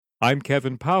I'm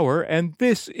Kevin Power, and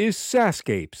this is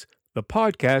SaskScapes, the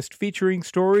podcast featuring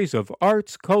stories of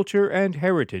arts, culture, and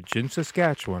heritage in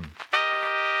Saskatchewan.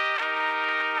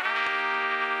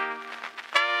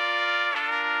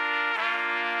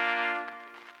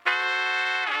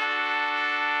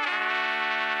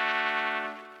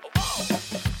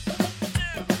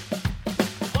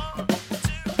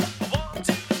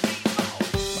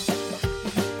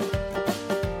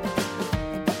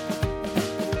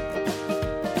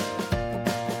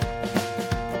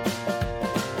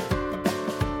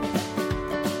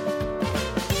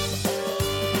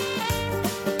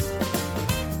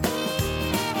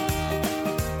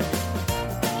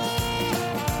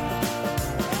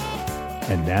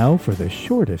 And now for the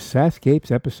shortest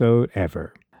SaskScapes episode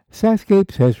ever.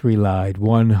 SaskScapes has relied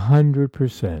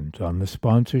 100% on the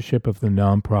sponsorship of the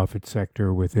nonprofit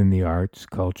sector within the arts,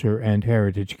 culture, and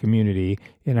heritage community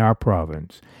in our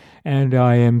province, and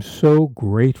I am so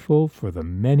grateful for the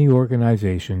many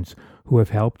organizations who have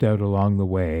helped out along the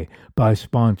way by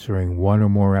sponsoring one or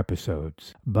more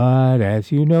episodes. But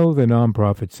as you know, the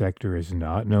nonprofit sector is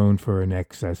not known for an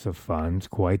excess of funds,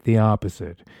 quite the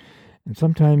opposite. And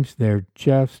sometimes there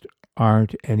just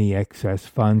aren't any excess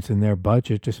funds in their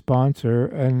budget to sponsor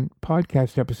a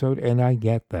podcast episode, and I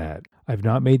get that. I've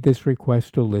not made this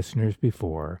request to listeners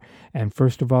before, and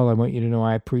first of all, I want you to know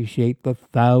I appreciate the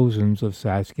thousands of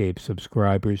SaskScapes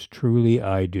subscribers. Truly,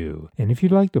 I do. And if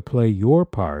you'd like to play your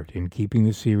part in keeping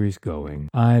the series going,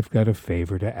 I've got a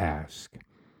favor to ask.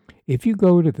 If you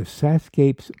go to the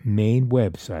SaskScapes main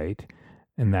website,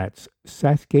 and that's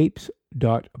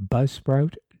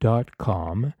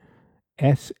saskapes.buzzsprout.com,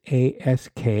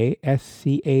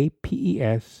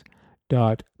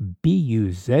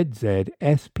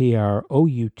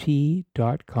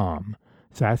 saskapes.buzzsprout.com,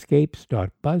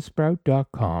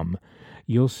 saskapes.buzzsprout.com.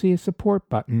 You'll see a support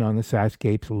button on the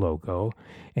SaskScapes logo,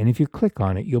 and if you click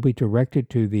on it, you'll be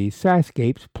directed to the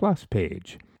SaskScapes Plus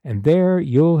page. And there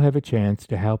you'll have a chance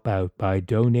to help out by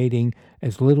donating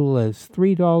as little as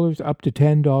 $3 up to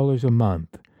 $10 a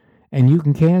month. And you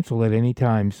can cancel at any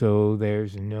time, so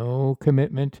there's no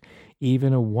commitment.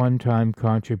 Even a one-time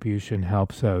contribution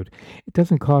helps out. It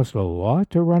doesn't cost a lot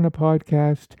to run a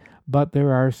podcast, but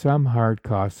there are some hard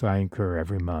costs I incur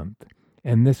every month,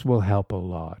 and this will help a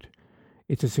lot.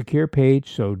 It's a secure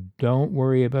page, so don't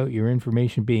worry about your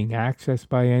information being accessed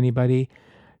by anybody.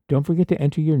 Don't forget to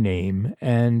enter your name,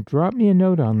 and drop me a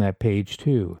note on that page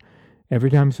too. Every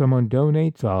time someone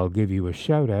donates, I'll give you a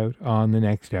shout-out on the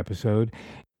next episode.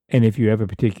 And if you have a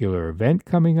particular event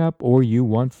coming up or you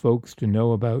want folks to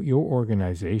know about your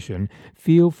organization,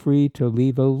 feel free to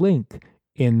leave a link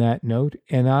in that note,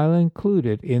 and I'll include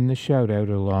it in the shout-out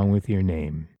along with your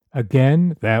name.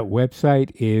 Again, that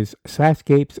website is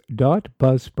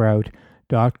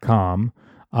saskapes.buzzsprout.com.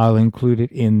 I'll include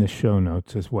it in the show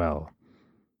notes as well.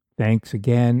 Thanks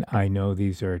again. I know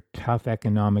these are tough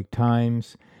economic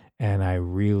times, and I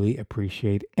really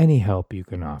appreciate any help you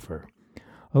can offer.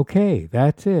 Okay,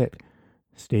 that's it.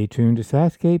 Stay tuned to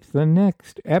SaskScapes. The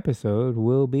next episode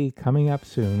will be coming up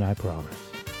soon, I promise.